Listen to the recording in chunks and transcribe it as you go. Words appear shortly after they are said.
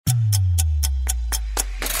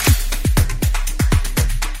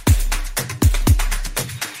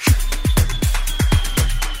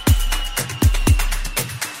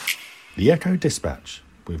The Echo Dispatch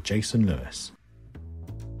with Jason Lewis.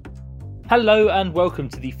 Hello and welcome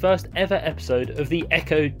to the first ever episode of the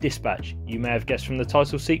Echo Dispatch. You may have guessed from the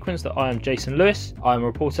title sequence that I am Jason Lewis. I am a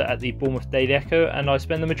reporter at the Bournemouth Daily Echo and I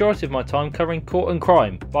spend the majority of my time covering court and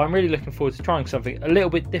crime, but I'm really looking forward to trying something a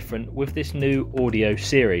little bit different with this new audio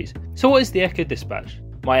series. So what is the Echo Dispatch?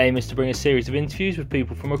 My aim is to bring a series of interviews with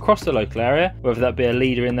people from across the local area, whether that be a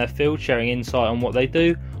leader in their field sharing insight on what they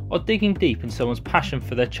do, or digging deep in someone's passion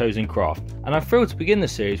for their chosen craft. And I'm thrilled to begin the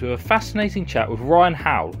series with a fascinating chat with Ryan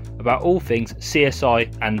Howell about all things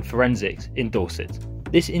CSI and forensics in Dorset.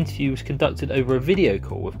 This interview was conducted over a video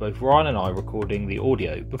call with both Ryan and I recording the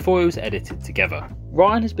audio before it was edited together.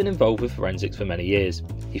 Ryan has been involved with forensics for many years.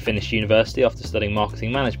 He finished university after studying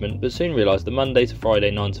marketing management but soon realised the Monday to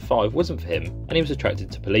Friday 9 to 5 wasn't for him and he was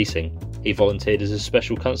attracted to policing. He volunteered as a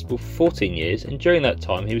special constable for 14 years and during that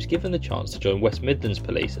time he was given the chance to join West Midlands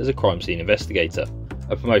Police as a crime scene investigator.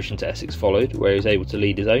 A promotion to Essex followed where he was able to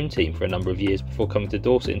lead his own team for a number of years before coming to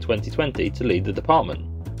Dorset in 2020 to lead the department.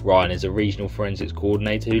 Ryan is a regional forensics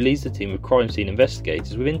coordinator who leads the team of crime scene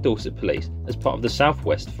investigators within Dorset Police as part of the South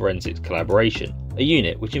West Forensics Collaboration, a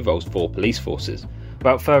unit which involves 4 police forces.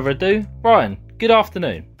 Without further ado, Ryan, good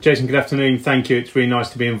afternoon. Jason, good afternoon. Thank you. It's really nice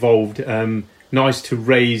to be involved. Nice to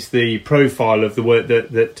raise the profile of the work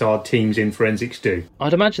that our teams in forensics do.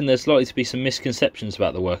 I'd imagine there's likely to be some misconceptions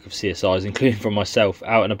about the work of CSIs, including from myself,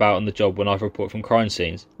 out and about on the job when I've reported from crime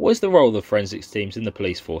scenes. What is the role of the forensics teams in the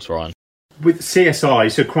police force, Ryan? With CSI,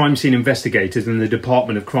 so crime scene investigators and the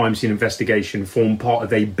Department of Crime Scene Investigation form part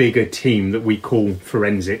of a bigger team that we call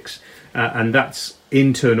forensics, and that's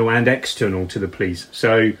internal and external to the police.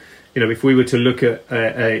 So, if we were to look at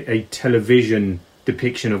a television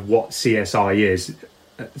depiction of what CSI is,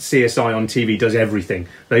 CSI on TV does everything.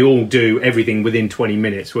 They all do everything within 20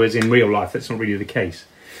 minutes, whereas in real life that's not really the case.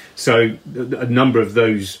 So a number of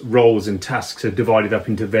those roles and tasks are divided up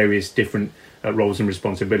into various different roles and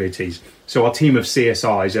responsibilities. So our team of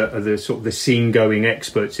CSIs are the sort of the scene-going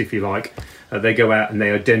experts, if you like. They go out and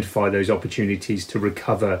they identify those opportunities to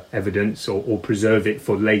recover evidence or preserve it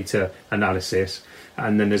for later analysis.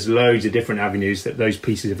 And then there's loads of different avenues that those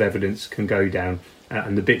pieces of evidence can go down.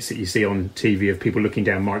 And the bits that you see on TV of people looking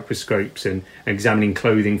down microscopes and examining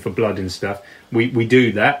clothing for blood and stuff, we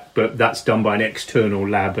do that, but that's done by an external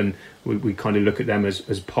lab, and we kind of look at them as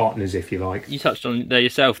partners, if you like. You touched on there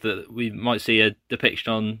yourself that we might see a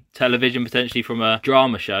depiction on television, potentially from a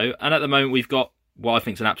drama show, and at the moment we've got what I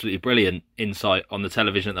think is an absolutely brilliant insight on the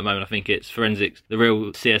television at the moment. I think it's Forensics, the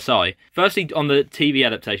real CSI. Firstly, on the TV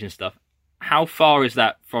adaptation stuff, how far is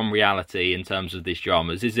that from reality in terms of these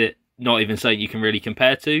dramas? Is it not even something you can really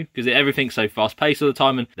compare to? Because everything's so fast-paced all the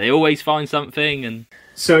time and they always find something. And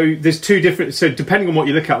so there's two different... So depending on what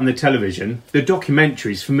you look at on the television, the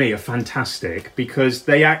documentaries for me are fantastic because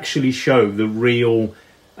they actually show the real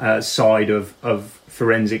side of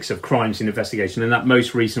forensics, of crime scene investigation. And that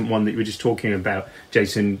most recent one that you were just talking about,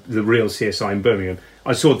 Jason, the real CSI in Birmingham,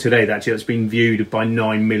 I saw today that actually that's been viewed by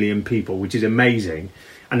 9 million people, which is amazing.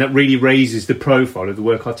 And that really raises the profile of the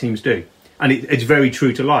work our teams do. And it's very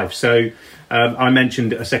true to life. So I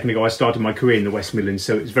mentioned a second ago I started my career in the West Midlands,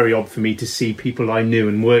 so it's very odd for me to see people I knew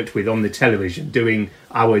and worked with on the television doing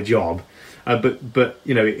our job. But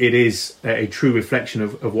it is a true reflection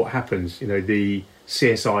of what happens. The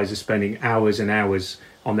CSIs are spending hours and hours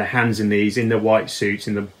on their hands and knees in their white suits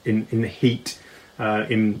in the heat,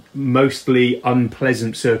 in mostly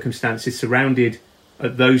unpleasant circumstances, surrounded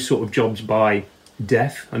at those sort of jobs by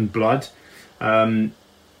death and blood.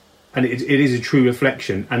 And it is a true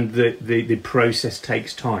reflection, and the process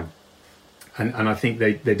takes time. And I think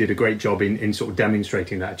they did a great job in sort of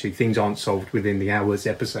demonstrating that actually things aren't solved within the hour's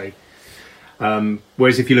episode.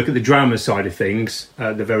 Whereas if you look at the drama side of things,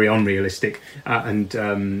 they're very unrealistic. I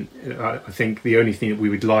think the only thing that we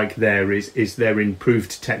would like there is their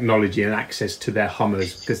improved technology and access to their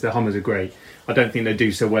Hummers, because their Hummers are great. I don't think they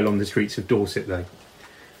do so well on the streets of Dorset, though.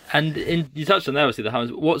 And you touched on there, obviously, the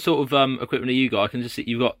Hummers. What sort of equipment have you got? I can just see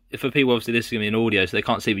you've got, for people, obviously, this is going to be an audio, so they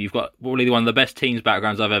can't see, but you've got probably one of the best teams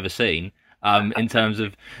backgrounds I've ever seen in terms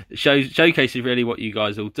of showcases really what you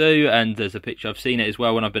guys all do. And there's a picture, I've seen it as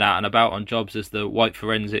well when I've been out and about on jobs, as the white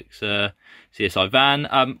forensics CSI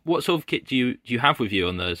van. What sort of kit do you have with you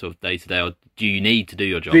on the sort of day-to-day, or do you need to do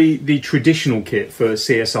your job? The traditional kit for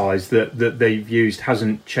CSIs that they've used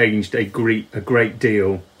hasn't changed a great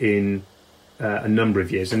deal in a number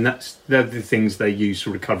of years, and they're the things they use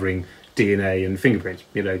for recovering DNA and fingerprints.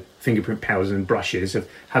 Fingerprint powders and brushes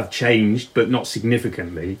have changed, but not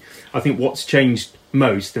significantly. I think what's changed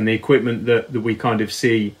most, and the equipment that we kind of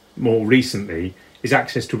see more recently, is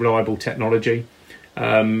access to reliable technology,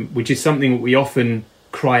 which is something that we often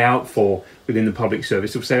cry out for within the public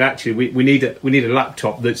service. They'll say, actually, we need a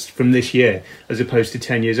laptop that's from this year as opposed to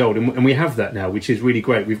 10 years old, and we have that now, which is really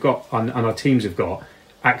great. We've got, and our teams have got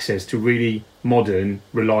access to really modern,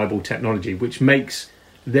 reliable technology, which makes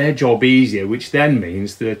their job easier, which then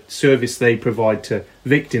means the service they provide to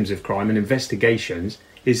victims of crime and investigations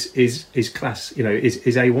is class,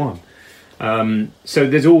 is A1. So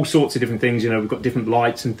there's all sorts of different things. We've got different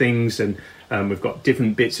lights and things, and we've got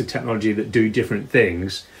different bits of technology that do different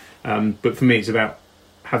things. But for me, it's about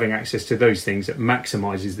having access to those things that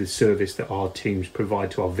maximises the service that our teams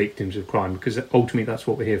provide to our victims of crime, because ultimately that's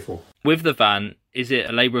what we're here for. With the van, is it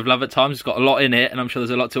a labour of love at times? It's got a lot in it, and I'm sure there's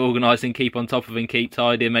a lot to organise and keep on top of and keep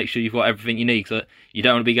tidy and make sure you've got everything you need, so you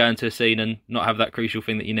don't want to be going to a scene and not have that crucial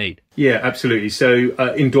thing that you need. Yeah, absolutely. So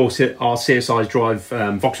in Dorset, our CSIs drive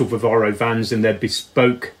Vauxhall Vivaro vans, and they're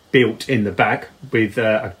bespoke built in the back with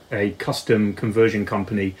a custom conversion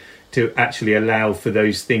company to actually allow for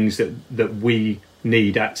those things that we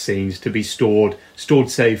need at scenes to be stored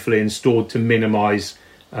safely and stored to minimise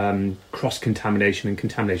cross-contamination and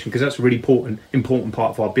contamination, because that's a really important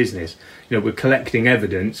part of our business. We're collecting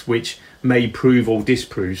evidence which may prove or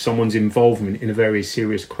disprove someone's involvement in a very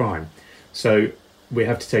serious crime. So we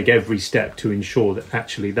have to take every step to ensure that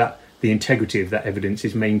actually the integrity of that evidence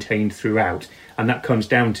is maintained throughout, and that comes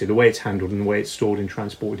down to the way it's handled and the way it's stored and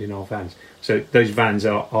transported in our vans. So those vans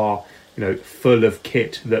are full of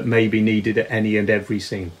kit that may be needed at any and every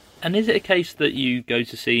scene. And is it a case that you go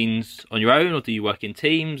to scenes on your own, or do you work in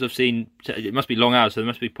teams? I've seen it must be long hours, so there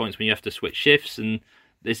must be points when you have to switch shifts. And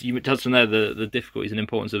this, you touched on there the difficulties and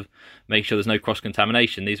importance of making sure there's no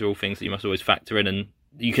cross-contamination. These are all things that you must always factor in, and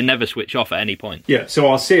you can never switch off at any point. Yeah, so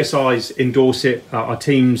our CSIs in Dorset, our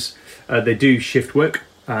teams, they do shift work.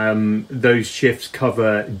 Those shifts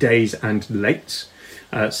cover days and lates.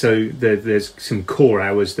 So there's some core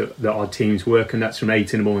hours that our teams work, and that's from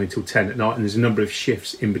 8 in the morning till 10 at night, and there's a number of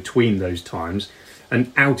shifts in between those times.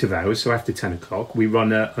 And out of hours, so after 10 o'clock, we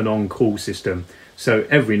run an on-call system. So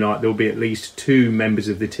every night there'll be at least 2 members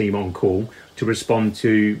of the team on call to respond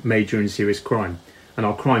to major and serious crime. And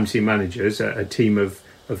our crime scene managers, a team of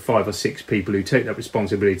 5 or 6 people who take that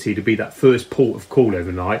responsibility to be that first port of call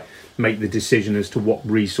overnight, make the decision as to what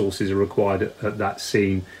resources are required at that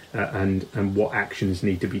scene and what actions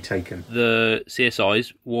need to be taken. The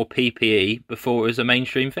CSIs wore PPE before it was a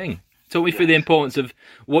mainstream thing. Talk me through the importance of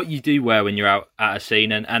what you do wear when you're out at a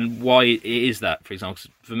scene and why it is that, for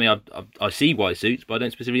example. For me, I see white suits, but I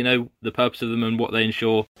don't specifically know the purpose of them and what they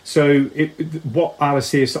ensure. So what our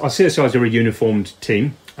CSIs are a uniformed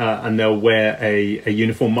team, and they'll wear a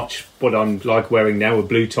uniform, much what I'm like wearing now, a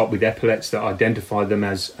blue top with epaulets that identify them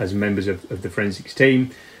as members of the forensics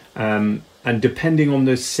team. And depending on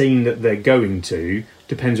the scene that they're going to,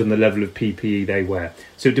 depends on the level of PPE they wear.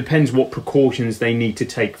 So it depends what precautions they need to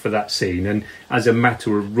take for that scene. And as a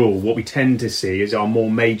matter of rule, what we tend to see is our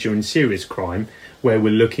more major and serious crime, where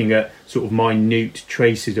we're looking at sort of minute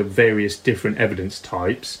traces of various different evidence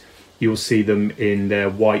types. You'll see them in their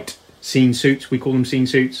white scene suits, we call them scene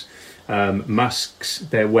suits, masks.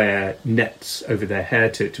 They wear nets over their hair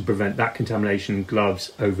to prevent that contamination,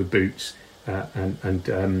 gloves over boots,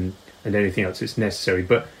 and anything else that's necessary.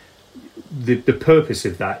 But the purpose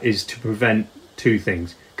of that is to prevent 2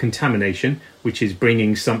 things: contamination, which is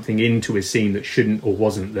bringing something into a scene that shouldn't or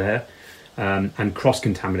wasn't there, and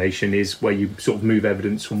cross-contamination is where you sort of move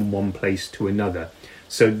evidence from one place to another.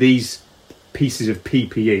 So these pieces of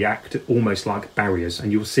PPE act almost like barriers,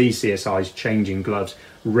 and you'll see CSIs changing gloves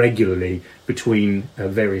regularly between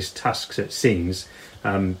various tasks at scenes,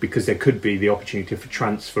 because there could be the opportunity for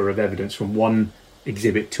transfer of evidence from one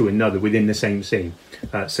exhibit to another within the same scene.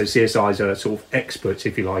 So CSIs are sort of experts,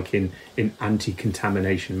 if you like, in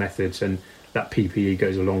anti-contamination methods, and that PPE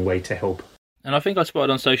goes a long way to help. And I think I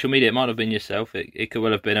spotted on social media, it might have been yourself, it could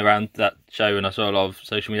well have been around that show, and I saw a lot of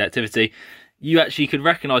social media activity. You actually could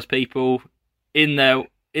recognise people in their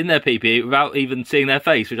PPE without even seeing their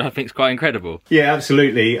face, which I think is quite incredible. Yeah,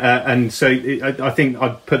 absolutely. And so I think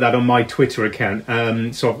I'd put that on my Twitter account.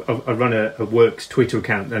 So I run a Works Twitter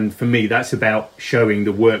account, and for me that's about showing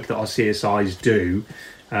the work that our CSIs do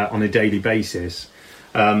on a daily basis.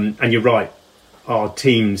 And you're right, our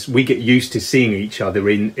teams, we get used to seeing each other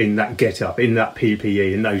in that get-up, in that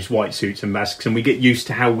PPE, in those white suits and masks, and we get used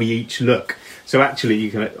to how we each look. So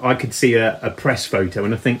actually I could see a press photo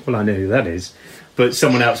and I think, well, I know who that is, but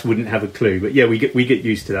someone else wouldn't have a clue. But yeah, we get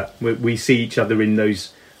used to that. We see each other in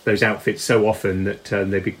those outfits so often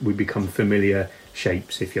that we become familiar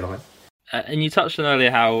shapes, if you like. And you touched on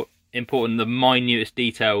earlier how important the minutest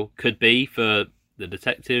detail could be for the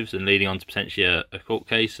detectives and leading on to potentially a court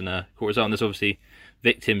case and a court result. And there's obviously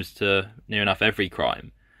victims to near enough every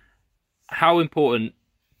crime. How important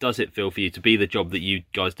does it feel for you to be the job that you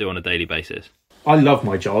guys do on a daily basis? I love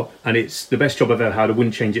my job, and it's the best job I've ever had. I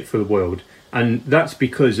wouldn't change it for the world. And that's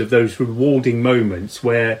because of those rewarding moments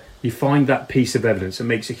where you find that piece of evidence that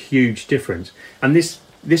makes a huge difference. And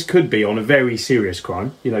this could be on a very serious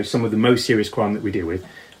crime, some of the most serious crime that we deal with,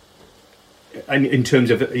 and in terms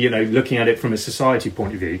of, looking at it from a society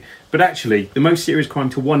point of view. But actually, the most serious crime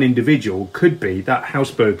to one individual could be that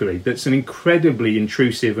house burglary. That's an incredibly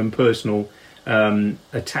intrusive and personal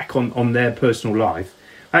attack on their personal life.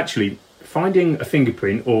 Actually, finding a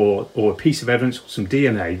fingerprint or a piece of evidence or some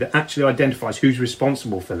DNA that actually identifies who's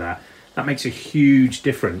responsible for that makes a huge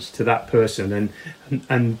difference to that person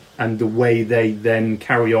and the way they then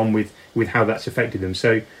carry on with how that's affected them.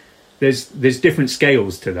 So there's different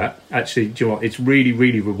scales to that. Actually, do you know what? It's really,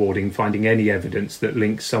 really rewarding finding any evidence that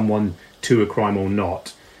links someone to a crime or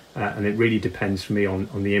not. And it really depends for me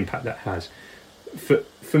on the impact that has.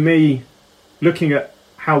 For me, looking at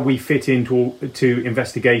how we fit into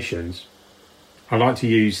investigations, I like to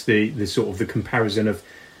use the sort of the comparison of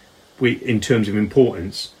in terms of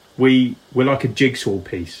importance. We're like a jigsaw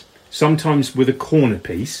piece. Sometimes with a corner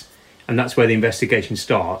piece, and that's where the investigation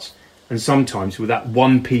starts. And sometimes with that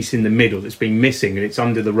one piece in the middle that's been missing and it's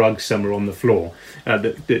under the rug somewhere on the floor,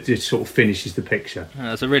 that just sort of finishes the picture.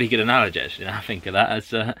 That's a really good analogy, actually. I think of that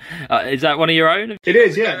as is that one of your own? It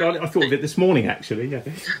is, yeah. I thought of it this morning, actually. Yeah,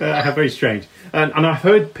 how very strange. And I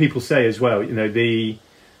heard people say as well, the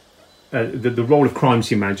role of crime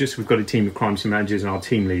scene managers. We've got a team of crime scene managers and our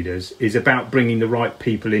team leaders is about bringing the right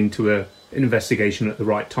people into an investigation at the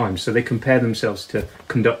right time. So they compare themselves to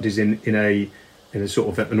conductors in a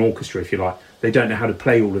sort of an orchestra, if you like. They don't know how to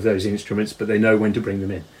play all of those instruments, but they know when to bring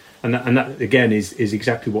them in. And that again, is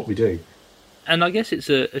exactly what we do. And I guess it's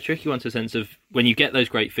a tricky one to a sense of when you get those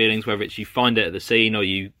great feelings, whether it's you find it at the scene or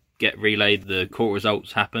you get relayed the court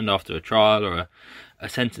results happened after a trial or a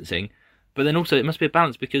sentencing. But then also it must be a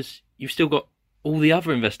balance because you've still got all the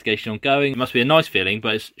other investigation ongoing. It must be a nice feeling,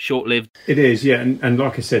 but it's short-lived. It is, yeah. And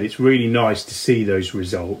like I said, it's really nice to see those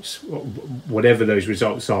results, whatever those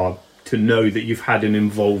results are, to know that you've had an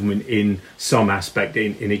involvement in some aspect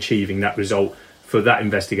in achieving that result for that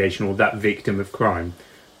investigation or that victim of crime.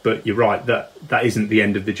 But you're right, that isn't the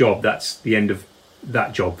end of the job. That's the end of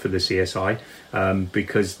that job for the CSI,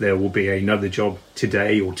 because there will be another job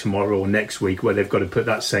today or tomorrow or next week where they've got to put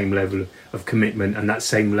that same level of commitment and that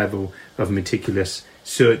same level of meticulous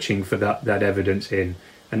searching for that evidence in.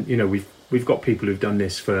 And we've got people who've done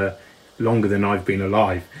this for longer than I've been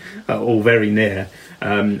alive, all very near,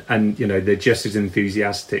 and they're just as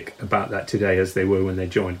enthusiastic about that today as they were when they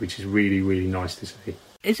joined, which is really, really nice to see.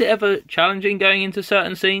 Is it ever challenging going into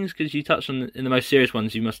certain scenes? Because you touched on in the most serious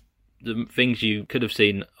ones, the things you could have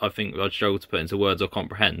seen, I think I'd struggle to put into words or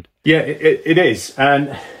comprehend. Yeah, it is.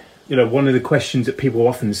 And one of the questions that people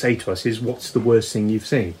often say to us is, what's the worst thing you've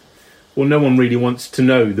seen? Well, no one really wants to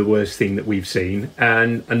know the worst thing that we've seen,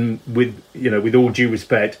 and with all due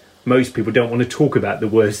respect, most people don't want to talk about the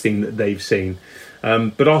worst thing that they've seen.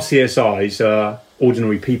 But our CSIs are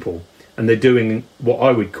ordinary people, and they're doing what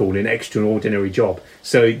I would call an extraordinary job.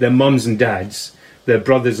 So their mums and dads, their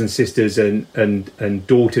brothers and sisters and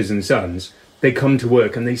daughters and sons, they come to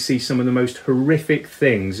work and they see some of the most horrific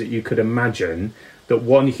things that you could imagine that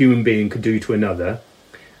one human being could do to another.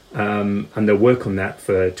 And they'll work on that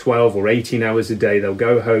for 12 or 18 hours a day. They'll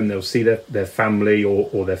go home, they'll see their family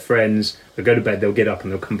or their friends, they'll go to bed, they'll get up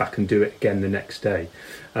and they'll come back and do it again the next day.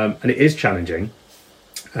 And it is challenging.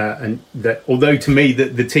 And that, although to me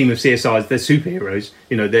the team of CSIs, they're superheroes,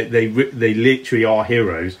 they literally are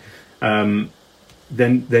heroes,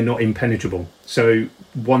 then they're not impenetrable. So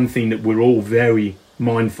one thing that we're all very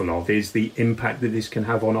mindful of is the impact that this can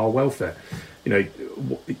have on our welfare.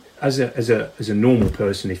 As a normal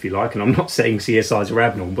person, if you like, and I'm not saying CSIs are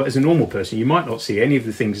abnormal, but as a normal person, you might not see any of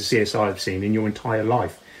the things a CSI have seen in your entire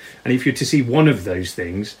life. And if you're to see one of those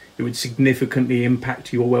things, it would significantly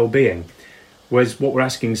impact your well-being. Whereas what we're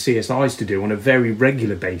asking CSIs to do on a very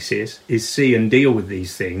regular basis is see and deal with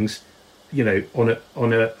these things,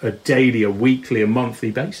 on a daily, a weekly, a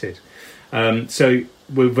monthly basis. So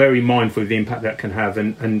we're very mindful of the impact that can have,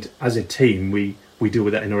 and as a team, we deal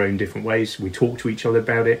with that in our own different ways. We talk to each other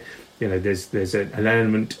about it. There's an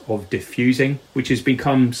element of diffusing, which has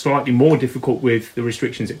become slightly more difficult with the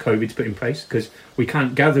restrictions that COVID's put in place, because we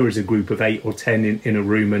can't gather as a group of 8 or 10 in a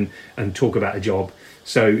room and talk about a job.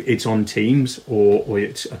 So it's on Teams or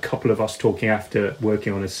it's a couple of us talking after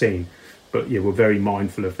working on a scene. But yeah, we're very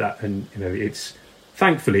mindful of that, and it's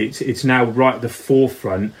thankfully it's now right at the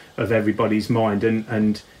forefront of everybody's mind.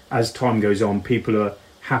 And as time goes on, people are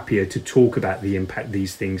happier to talk about the impact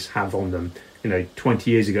these things have on them. 20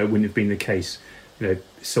 years ago, it wouldn't have been the case.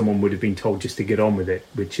 Someone would have been told just to get on with it,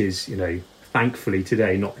 which is, thankfully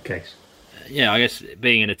today, not the case. Yeah, I guess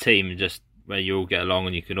being in a team just where you all get along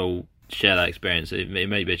and you can all share that experience, it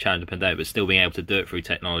may be a challenge up and down, but still being able to do it through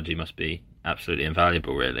technology must be absolutely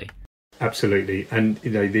invaluable, really. Absolutely. And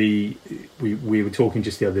we were talking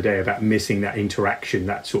just the other day about missing that interaction,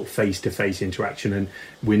 that sort of face-to-face interaction, and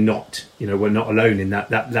we're not alone in that.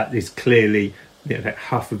 That is clearly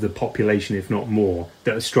half of the population, if not more,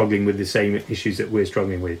 that are struggling with the same issues that we're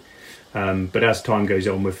struggling with. But as time goes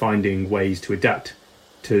on, we're finding ways to adapt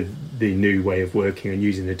to the new way of working and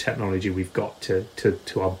using the technology we've got to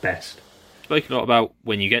our best. Spoke a lot about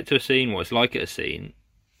when you get to a scene, what it's like at a scene.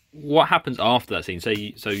 What happens after that scene?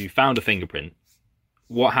 So you found a fingerprint.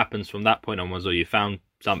 What happens from that point onwards? Or you found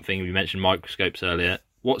something, you mentioned microscopes earlier.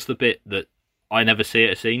 What's the bit that I never see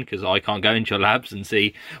at a scene because I can't go into your labs and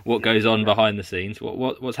see what goes on behind the scenes?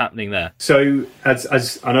 What's happening there? So,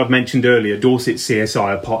 as and I've mentioned earlier, Dorset CSI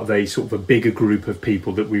are part of a sort of a bigger group of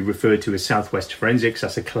people that we refer to as Southwest Forensics.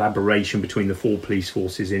 That's a collaboration between the 4 police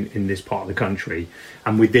forces in this part of the country.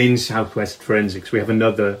 And within Southwest Forensics, we have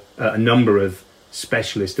a number of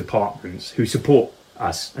specialist departments who support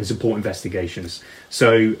us and support investigations.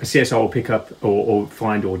 So a CSI will pick up or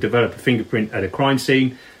find or develop a fingerprint at a crime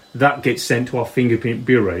scene. That gets sent to our fingerprint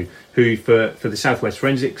bureau, who for the Southwest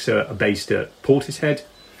Forensics are based at Portishead.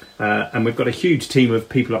 And we've got a huge team of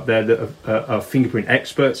people up there that are fingerprint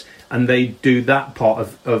experts, and they do that part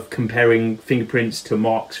of comparing fingerprints to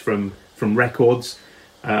marks from records,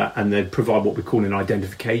 and they provide what we call an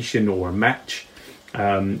identification or a match.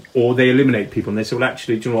 Or they eliminate people and they say, well,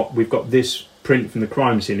 actually, do you know what? We've got this print from the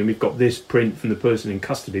crime scene and we've got this print from the person in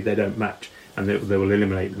custody. They don't match, and they will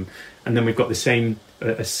eliminate them. And then we've got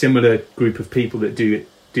a similar group of people that do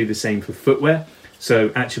the same for footwear.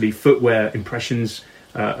 So actually, footwear impressions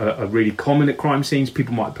are really common at crime scenes.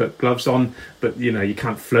 People might put gloves on, but you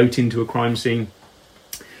can't float into a crime scene.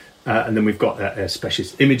 And then we've got a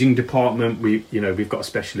specialist imaging department. We've got a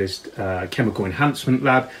specialist chemical enhancement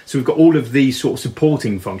lab. So we've got all of these sort of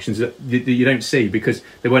supporting functions that you don't see because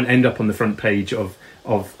they won't end up on the front page of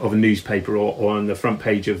a newspaper or on the front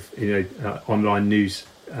page of online news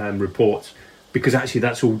reports, because actually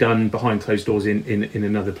that's all done behind closed doors in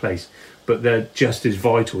another place. But they're just as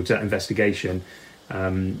vital to that investigation.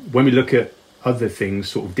 When we look at other things,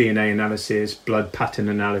 sort of DNA analysis, blood pattern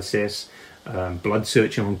analysis, blood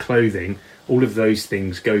searching on clothing, all of those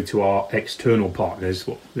things go to our external partners,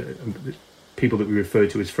 people that we refer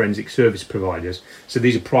to as forensic service providers. So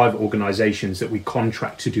these are private organisations that we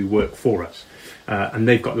contract to do work for us, and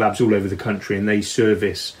they've got labs all over the country, and they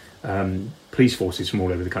service police forces from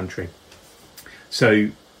all over the country. So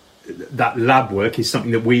that lab work is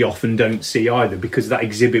something that we often don't see either, because that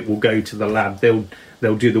exhibit will go to the lab.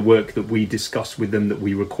 They'll do the work that we discuss with them that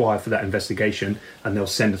we require for that investigation, and they'll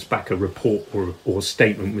send us back a report or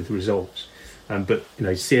statement with results. But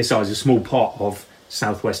CSI is a small part of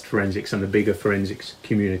Southwest Forensics and the bigger forensics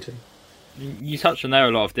community. You touched on there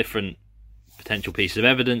a lot of different potential pieces of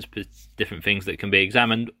evidence, different things that can be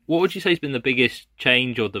examined. What would you say has been the biggest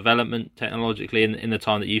change or development technologically in the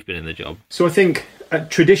time that you've been in the job? So I think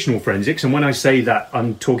traditional forensics, and when I say that,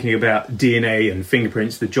 I'm talking about DNA and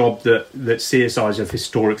fingerprints, the job that CSIs have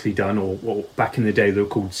historically done, or back in the day they were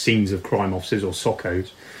called scenes of crime officers or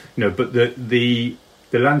SOCOs. But the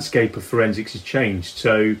landscape of forensics has changed.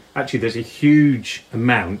 So actually there's a huge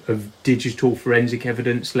amount of digital forensic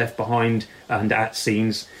evidence left behind and at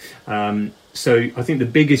scenes. So I think the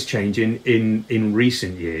biggest change in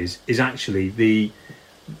recent years is actually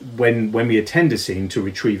when we attend a scene to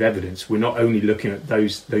retrieve evidence, we're not only looking at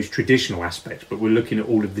those traditional aspects, but we're looking at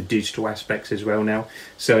all of the digital aspects as well now.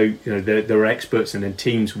 So there are experts and then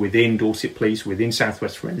teams within Dorset Police, within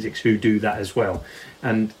Southwest Forensics, who do that as well.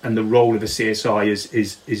 And the role of a CSI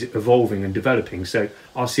is evolving and developing. So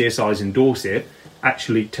our CSIs in Dorset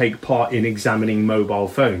actually take part in examining mobile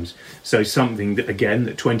phones. So something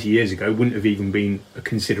that 20 years ago wouldn't have even been a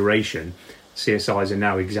consideration. CSIs are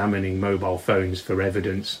now examining mobile phones for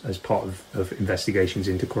evidence as part of investigations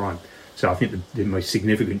into crime. So I think the most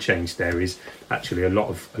significant change there is actually a lot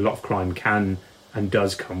of crime can and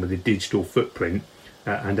does come with a digital footprint,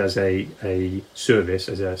 and as a service,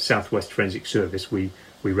 as a Southwest Forensic Service, we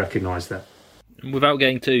recognise that. Without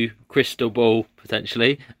getting too crystal ball,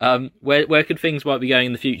 potentially, where could things might be going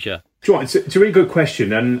in the future? Sure, it's a really good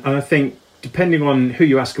question, and I think depending on who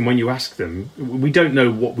you ask and when you ask them, we don't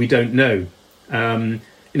know what we don't know.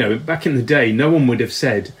 Back in the day, no one would have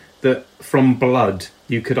said that from blood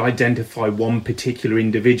you could identify one particular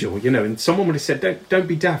individual, and someone would have said, don't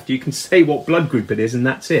be daft, you can say what blood group it is and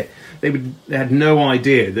that's it. They had no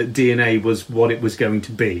idea that DNA was what it was going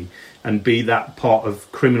to be and be that part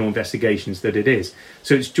of criminal investigations that it is.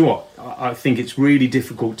 So it's what I think it's really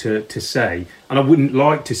difficult to say, and I wouldn't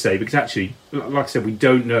like to say, because actually, like I said, we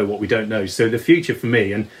don't know what we don't know. So the future for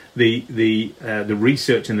me, and the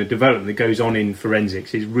research and the development that goes on in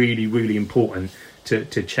forensics is really, really important to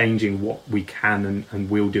changing what we can and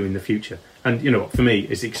will do in the future. And for me,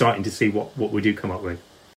 it's exciting to see what we do come up with.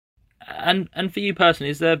 And for you personally,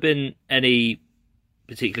 has there been any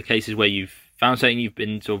particular cases where you've found something you've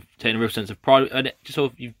been sort of taking a real sense of pride, and it just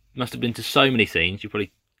sort of, you must have been to so many scenes, you've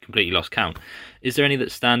probably completely lost count. Is there any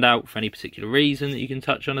that stand out for any particular reason that you can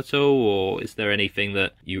touch on at all, or is there anything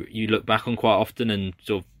that you look back on quite often and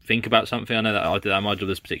sort of think about something? I know that I do that in my job.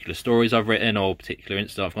 There's particular stories I've written or particular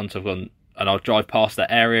incidents I've gone and I'll drive past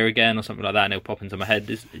that area again or something like that and it'll pop into my head.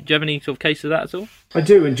 Do you have any sort of case of that at all? I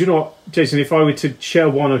do, and do you know what, Jason, if I were to share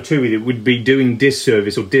one or two with you, it would be doing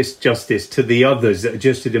disservice or disjustice to the others that are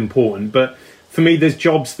just as important. But for me, there's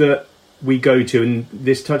jobs that we go to, and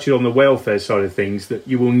this touches on the welfare side of things, that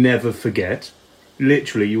you will never forget.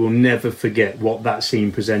 Literally, you will never forget what that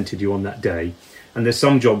scene presented you on that day. And there's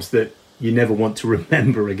some jobs that you never want to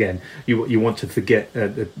remember again. You want to forget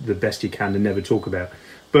the best you can and never talk about.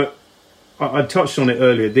 But I touched on it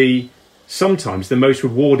earlier. Sometimes the most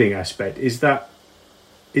rewarding aspect is that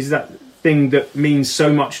thing that means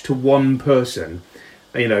so much to one person.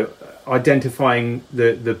 Identifying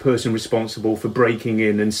the person responsible for breaking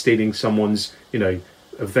in and stealing someone's, a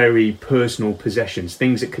very personal possessions,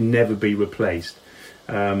 things that can never be replaced.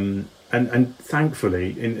 And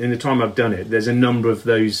thankfully, in the time I've done it, there's a number of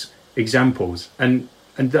those examples, and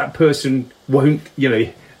that person won't,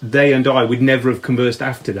 they and I would never have conversed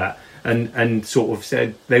after that. And sort of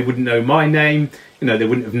said they wouldn't know my name, they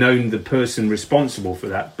wouldn't have known the person responsible for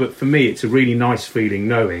that. But for me, it's a really nice feeling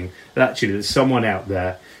knowing that actually there's someone out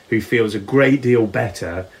there who feels a great deal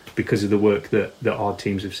better because of the work that our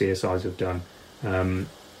teams of CSIs have done. And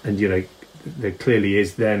there clearly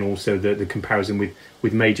is then also the comparison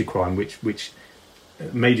with major crime, which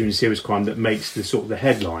major and serious crime that makes the sort of the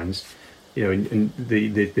headlines. And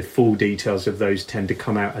the full details of those tend to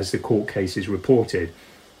come out as the court case is reported.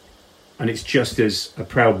 And it's just as a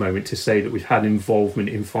proud moment to say that we've had involvement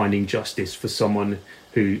in finding justice for someone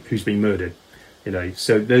who's been murdered.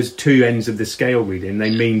 So there's two ends of the scale, really, and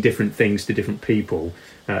they mean different things to different people.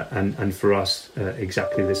 And for us,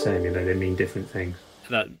 exactly the same. They mean different things.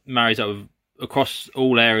 That marries up across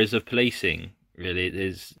all areas of policing,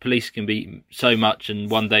 really. Police can be so much,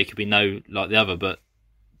 and one day could be no like the other, but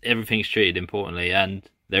everything's treated importantly, and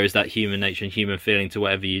there is that human nature and human feeling to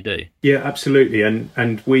whatever you do. Yeah, absolutely.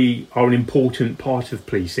 And we are an important part of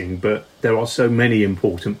policing, but there are so many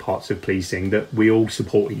important parts of policing that we all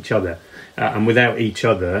support each other. And without each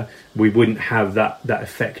other, we wouldn't have that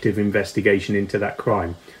effective investigation into that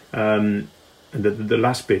crime. And the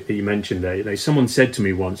last bit that you mentioned there, someone said to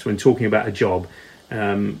me once when talking about a job,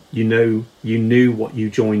 you knew what you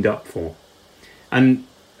joined up for. And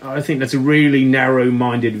I think that's a really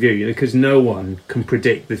narrow-minded view, because no one can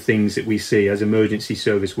predict the things that we see as emergency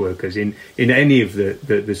service workers in any of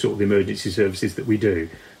the sort of emergency services that we do.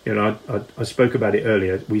 I spoke about it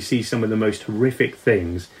earlier. We see some of the most horrific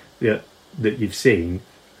things that you've seen,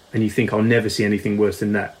 and you think, I'll never see anything worse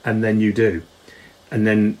than that, and then you do, and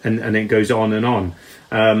then it goes on and on.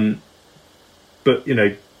 But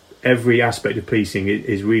every aspect of policing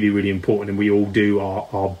is really, really important, and we all do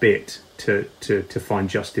our bit to find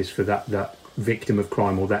justice for that victim of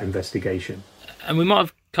crime or that investigation. And we might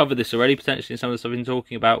have covered this already, potentially, in some of the stuff I've been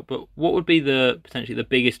talking about, but what would be potentially the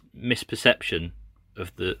biggest misperception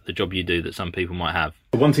of the job you do that some people might have?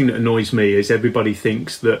 One thing that annoys me is everybody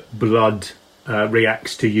thinks that blood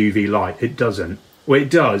reacts to UV light. It doesn't. Well,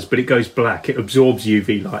 it does, but it goes black. It absorbs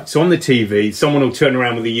UV light. So on the TV, someone will turn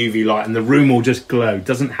around with the UV light and the room will just glow. It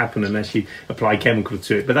doesn't happen unless you apply chemical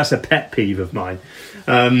to it. But that's a pet peeve of mine.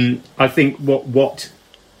 I think what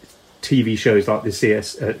TV shows like the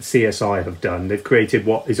CSI have done, they've created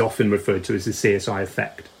what is often referred to as the CSI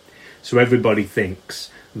effect. So everybody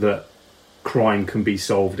thinks that crime can be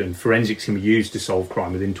solved and forensics can be used to solve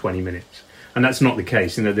crime within 20 minutes. And that's not the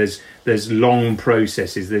case. There's long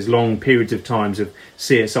processes, there's long periods of times of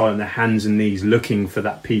CSI on their hands and knees looking for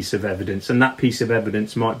that piece of evidence, and that piece of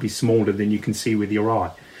evidence might be smaller than you can see with your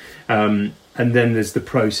eye. and then there's the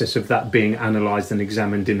process of that being analysed and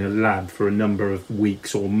examined in a lab for a number of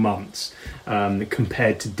weeks or months,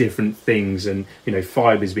 compared to different things, and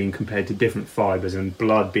fibres being compared to different fibres, and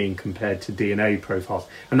blood being compared to DNA profiles,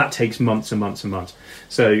 and that takes months and months and months.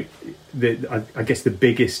 So I guess the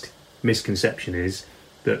biggest misconception is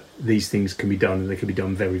that these things can be done, and they can be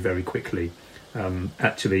done very, very quickly.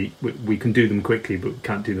 Actually, we can do them quickly, but we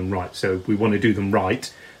can't do them right. So if we want to do them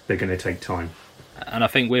right, they're going to take time. And I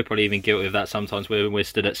think we're probably even guilty of that sometimes when we're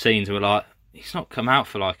stood at scenes and we're like, he's not come out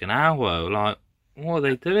for like an hour. Like, what are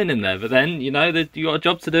they doing in there? But then, you got a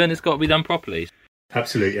job to do and it's got to be done properly.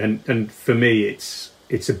 Absolutely. And for me,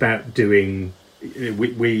 it's about doing...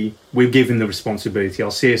 We're given the responsibility,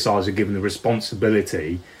 our CSRs are given the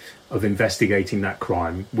responsibility of investigating that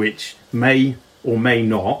crime, which may or may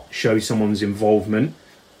not show someone's involvement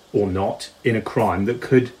or not in a crime that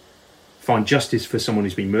could find justice for someone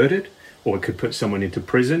who's been murdered, or it could put someone into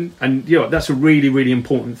prison. And that's a really, really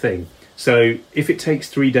important thing. So if it takes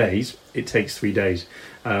 3 days, it takes 3 days.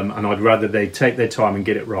 And I'd rather they take their time and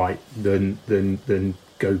get it right than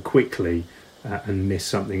go quickly and miss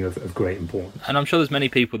something of great importance. And I'm sure there's many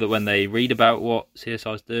people that when they read about what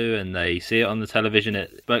CSIs do and they see it on the television,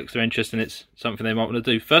 it sparks their interest and it's something they might want to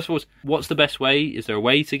do. First of all, what's the best way? Is there a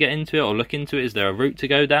way to get into it or look into it? Is there a route to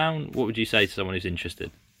go down? What would you say to someone who's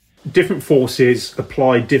interested? Different forces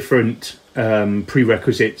apply different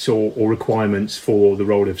prerequisites or requirements for the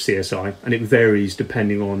role of CSI, and it varies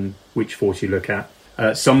depending on which force you look at.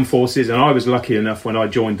 Some forces, and I was lucky enough when I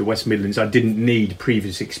joined the West Midlands, I didn't need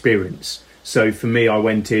previous experience. So for me, I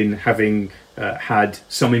went in having had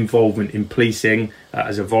some involvement in policing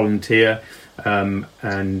as a volunteer, and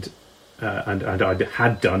I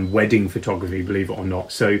had done wedding photography, believe it or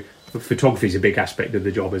not. So photography is a big aspect of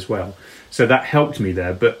the job as well. So that helped me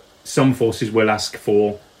there. But some forces will ask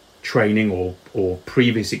for training or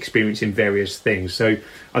previous experience in various things. So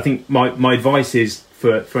I think my advice is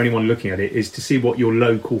for anyone looking at it is to see what your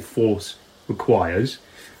local force requires,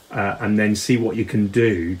 and then see what you can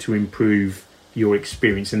do to improve your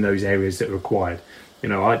experience in those areas that are required.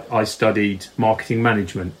 I studied marketing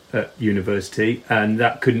management at university, and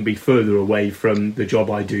that couldn't be further away from the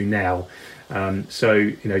job I do now.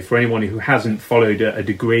 So for anyone who hasn't followed a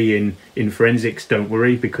degree in forensics, don't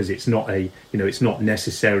worry, because it's not it's not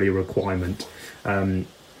necessarily a requirement.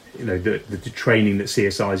 The training that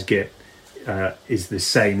CSIs get is the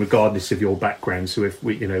same regardless of your background. So if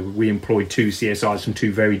we employed 2 CSIs from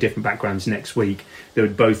 2 very different backgrounds next week, they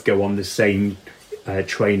would both go on the same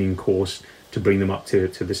training course to bring them up to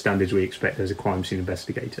the standards we expect as a crime scene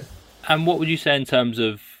investigator. And what would you say in terms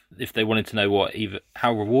of if they wanted to know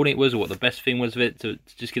how rewarding it was or what the best thing was of it, to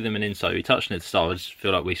just give them an insight? We touched on it at the start. I just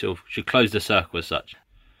feel like we sort of should close the circle as such.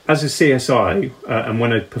 As a CSI, and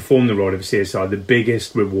when I performed the role of a CSI, the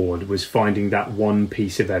biggest reward was finding that one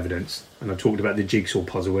piece of evidence. And I talked about the jigsaw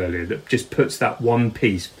puzzle earlier, that just puts that one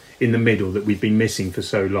piece in the middle that we've been missing for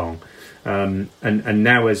so long. And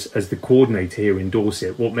now as the coordinator here in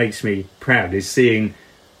Dorset, what makes me proud is seeing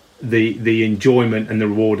the enjoyment and the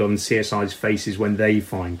reward on CSI's faces when they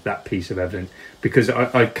find that piece of evidence. Because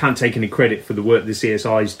I can't take any credit for the work the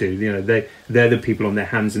CSIs do. They're the people on their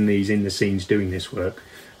hands and knees in the scenes doing this work.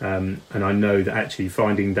 And I know that actually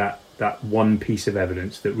finding that one piece of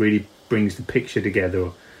evidence that really brings the picture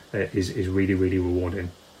together is really, really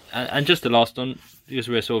rewarding. And just the last one, because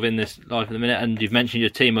we're sort of in this live in a minute, and you've mentioned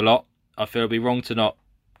your team a lot, I feel it'd be wrong to not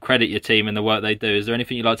credit your team and the work they do. Is there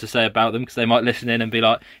anything you'd like to say about them? Because they might listen in and be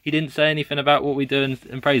like, he didn't say anything about what we do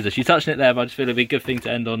and praise us. You touched on it there, but I just feel it'd be a good thing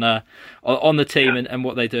to end on the team and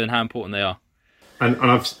what they do and how important they are. And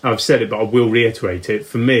I've said it, but I will reiterate it.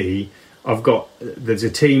 For me, there's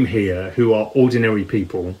a team here who are ordinary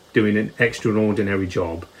people doing an extraordinary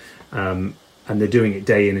job, and they're doing it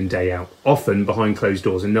day in and day out, often behind closed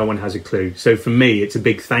doors, and no one has a clue. So for me, it's a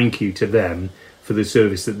big thank you to them for the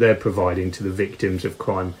service that they're providing to the victims of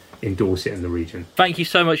crime in Dorset and the region. Thank you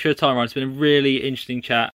so much for your time, Ryan. It's been a really interesting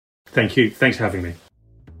chat. Thank you. Thanks for having me.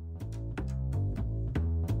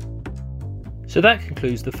 So that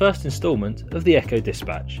concludes the first instalment of the Echo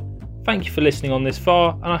Dispatch. Thank you for listening on this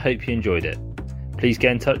far, and I hope you enjoyed it. Please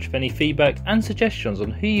get in touch with any feedback and suggestions on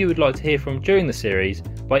who you would like to hear from during the series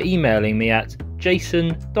by emailing me at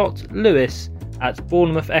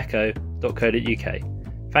jason.lewis@bournemouthecho.co.uk.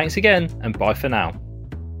 Thanks again, and bye for now.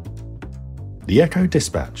 The Echo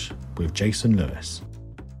Dispatch with Jason Lewis.